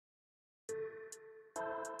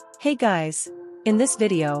Hey guys! In this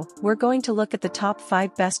video, we're going to look at the top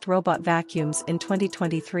 5 best robot vacuums in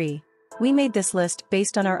 2023. We made this list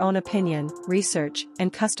based on our own opinion, research,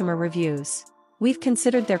 and customer reviews. We've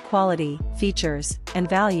considered their quality, features, and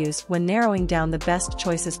values when narrowing down the best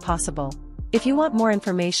choices possible. If you want more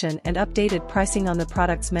information and updated pricing on the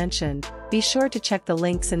products mentioned, be sure to check the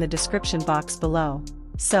links in the description box below.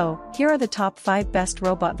 So, here are the top 5 best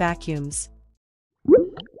robot vacuums.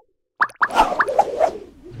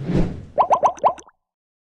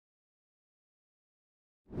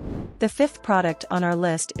 The fifth product on our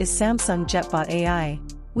list is Samsung JetBot AI.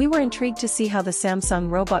 We were intrigued to see how the Samsung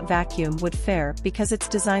robot vacuum would fare because it's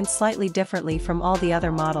designed slightly differently from all the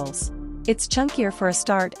other models. It's chunkier for a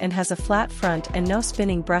start and has a flat front and no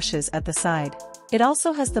spinning brushes at the side. It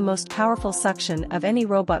also has the most powerful suction of any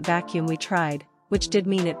robot vacuum we tried, which did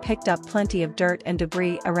mean it picked up plenty of dirt and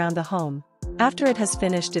debris around the home. After it has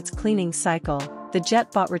finished its cleaning cycle, the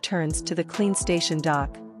JetBot returns to the clean station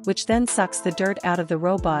dock, which then sucks the dirt out of the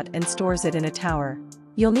robot and stores it in a tower.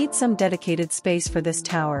 You'll need some dedicated space for this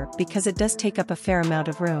tower because it does take up a fair amount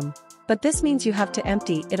of room. But this means you have to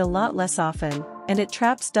empty it a lot less often, and it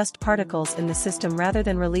traps dust particles in the system rather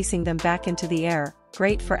than releasing them back into the air,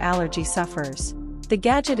 great for allergy sufferers. The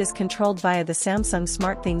gadget is controlled via the Samsung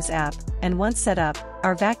SmartThings app, and once set up,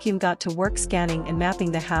 our vacuum got to work scanning and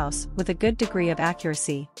mapping the house with a good degree of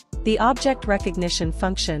accuracy. The object recognition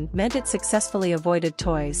function meant it successfully avoided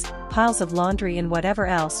toys, piles of laundry and whatever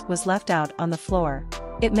else was left out on the floor.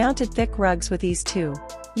 It mounted thick rugs with ease too.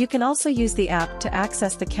 You can also use the app to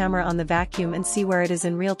access the camera on the vacuum and see where it is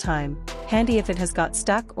in real time, handy if it has got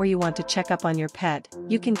stuck or you want to check up on your pet.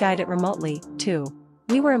 You can guide it remotely, too.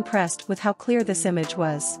 We were impressed with how clear this image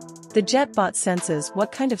was. The JetBot senses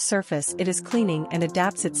what kind of surface it is cleaning and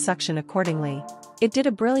adapts its suction accordingly. It did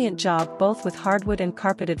a brilliant job both with hardwood and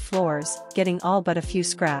carpeted floors, getting all but a few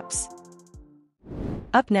scraps.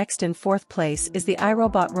 Up next in fourth place is the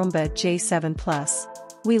IRobot Roomba J7 Plus.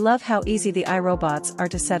 We love how easy the iRobots are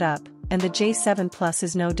to set up, and the J7 Plus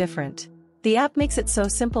is no different. The app makes it so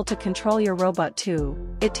simple to control your robot too.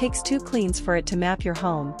 It takes 2 cleans for it to map your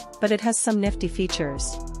home, but it has some nifty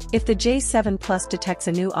features. If the J7 Plus detects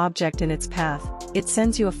a new object in its path, it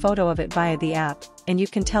sends you a photo of it via the app, and you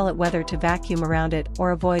can tell it whether to vacuum around it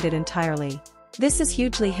or avoid it entirely. This is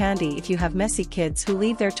hugely handy if you have messy kids who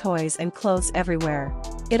leave their toys and clothes everywhere.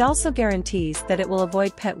 It also guarantees that it will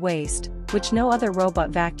avoid pet waste, which no other robot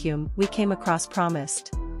vacuum we came across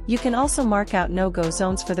promised. You can also mark out no-go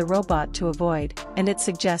zones for the robot to avoid, and it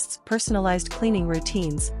suggests personalized cleaning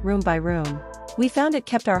routines, room by room. We found it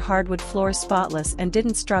kept our hardwood floors spotless and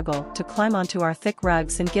didn't struggle to climb onto our thick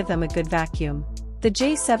rugs and give them a good vacuum. The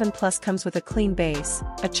J7 Plus comes with a clean base,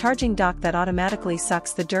 a charging dock that automatically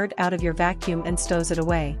sucks the dirt out of your vacuum and stows it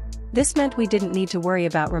away. This meant we didn't need to worry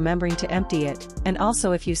about remembering to empty it, and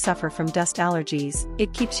also if you suffer from dust allergies,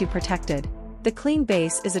 it keeps you protected. The clean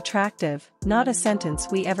base is attractive, not a sentence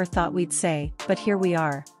we ever thought we'd say, but here we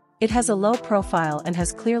are. It has a low profile and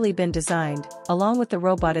has clearly been designed, along with the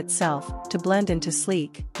robot itself, to blend into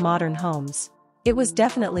sleek, modern homes. It was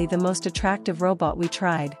definitely the most attractive robot we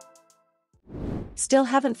tried. Still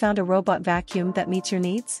haven't found a robot vacuum that meets your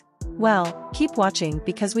needs? Well, keep watching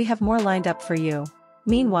because we have more lined up for you.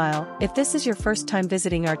 Meanwhile, if this is your first time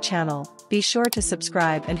visiting our channel, be sure to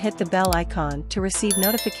subscribe and hit the bell icon to receive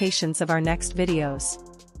notifications of our next videos.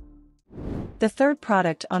 The third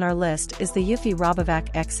product on our list is the EUFY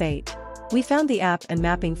Robovac X8. We found the app and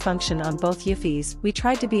mapping function on both EUFYs we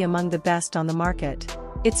tried to be among the best on the market.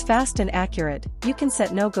 It's fast and accurate. You can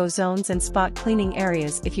set no-go zones and spot cleaning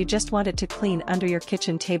areas if you just want it to clean under your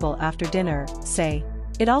kitchen table after dinner, say.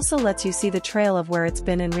 It also lets you see the trail of where it's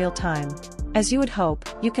been in real time. As you would hope,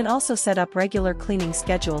 you can also set up regular cleaning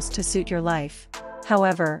schedules to suit your life.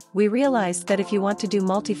 However, we realized that if you want to do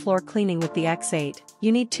multi-floor cleaning with the X8,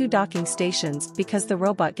 you need 2 docking stations because the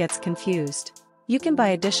robot gets confused. You can buy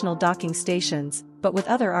additional docking stations, but with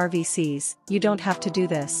other RVCs, you don't have to do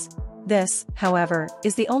this. This, however,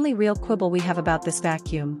 is the only real quibble we have about this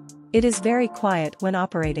vacuum. It is very quiet when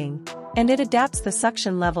operating. And it adapts the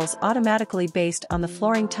suction levels automatically based on the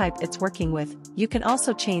flooring type it's working with. You can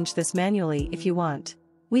also change this manually if you want.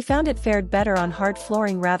 We found it fared better on hard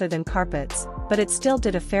flooring rather than carpets, but it still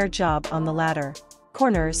did a fair job on the latter.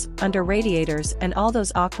 Corners, under radiators and all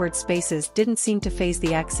those awkward spaces didn't seem to faze the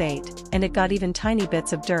X8, and it got even tiny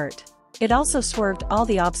bits of dirt. It also swerved all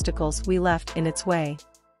the obstacles we left in its way.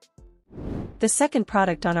 The second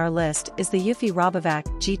product on our list is the EUFY Robovac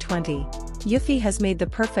G20. EUFY has made the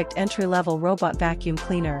perfect entry-level robot vacuum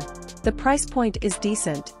cleaner. The price point is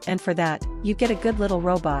decent, and for that, you get a good little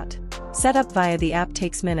robot. Setup via the app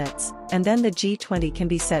takes minutes, and then the G20 can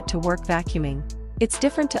be set to work vacuuming. It's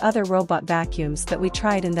different to other robot vacuums that we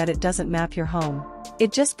tried in that it doesn't map your home.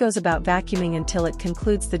 It just goes about vacuuming until it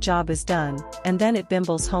concludes the job is done, and then it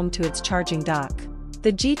bimbles home to its charging dock.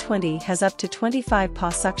 The G20 has up to 25 PA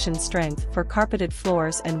suction strength for carpeted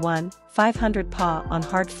floors and 500 PA on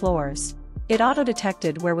hard floors. It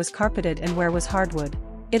auto-detected where was carpeted and where was hardwood.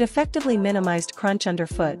 It effectively minimized crunch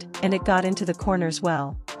underfoot, and it got into the corners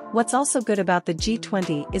well. What's also good about the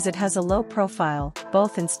G20 is it has a low profile,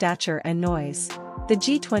 both in stature and noise. The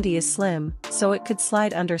G20 is slim, so it could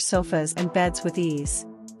slide under sofas and beds with ease.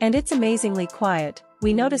 And it's amazingly quiet.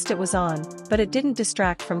 We noticed it was on, but it didn't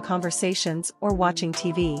distract from conversations or watching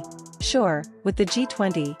TV. Sure, with the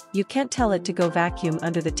G20, you can't tell it to go vacuum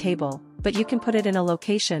under the table, but you can put it in a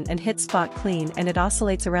location and hit spot clean and it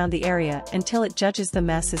oscillates around the area until it judges the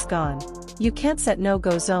mess is gone. You can't set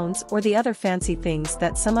no-go zones or the other fancy things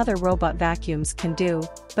that some other robot vacuums can do,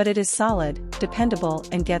 but it is solid, dependable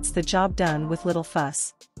and gets the job done with little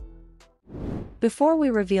fuss. Before we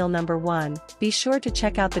reveal number 1, be sure to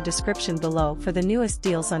check out the description below for the newest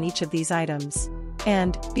deals on each of these items.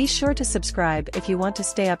 And be sure to subscribe if you want to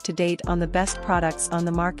stay up to date on the best products on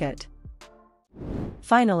the market.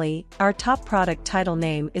 Finally, our top product title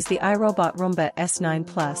name is the IRobot Roomba S9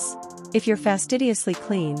 Plus. If you're fastidiously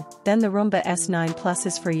clean, then the Roomba S9 Plus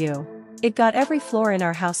is for you. It got every floor in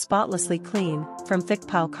our house spotlessly clean, from thick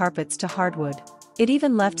pile carpets to hardwood. It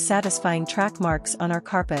even left satisfying track marks on our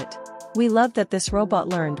carpet. We loved that this robot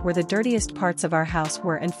learned where the dirtiest parts of our house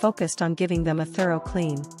were and focused on giving them a thorough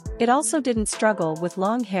clean. It also didn't struggle with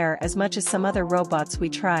long hair as much as some other robots we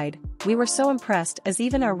tried. We were so impressed as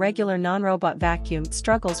even our regular non-robot vacuum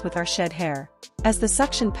struggles with our shed hair. As the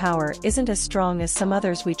suction power isn't as strong as some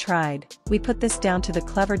others we tried, we put this down to the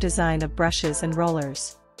clever design of brushes and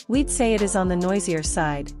rollers. We'd say it is on the noisier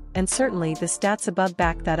side, and certainly the stats above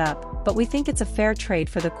back that up, but we think it's a fair trade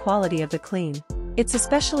for the quality of the clean. It's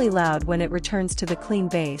especially loud when it returns to the clean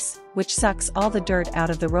base, which sucks all the dirt out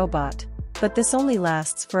of the robot. But this only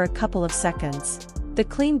lasts for a couple of seconds. The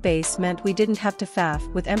clean base meant we didn't have to faff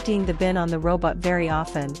with emptying the bin on the robot very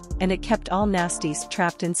often, and it kept all nasties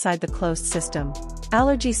trapped inside the closed system.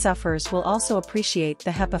 Allergy sufferers will also appreciate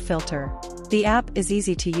the HEPA filter. The app is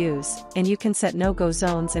easy to use, and you can set no-go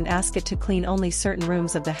zones and ask it to clean only certain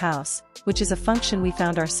rooms of the house, which is a function we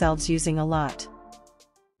found ourselves using a lot.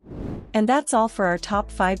 And that's all for our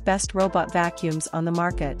top 5 best robot vacuums on the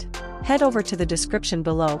market. Head over to the description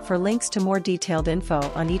below for links to more detailed info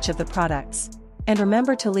on each of the products. And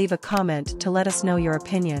remember to leave a comment to let us know your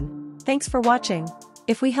opinion. Thanks for watching.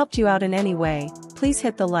 If we helped you out in any way, please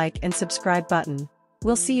hit the like and subscribe button.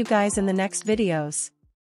 We'll see you guys in the next videos.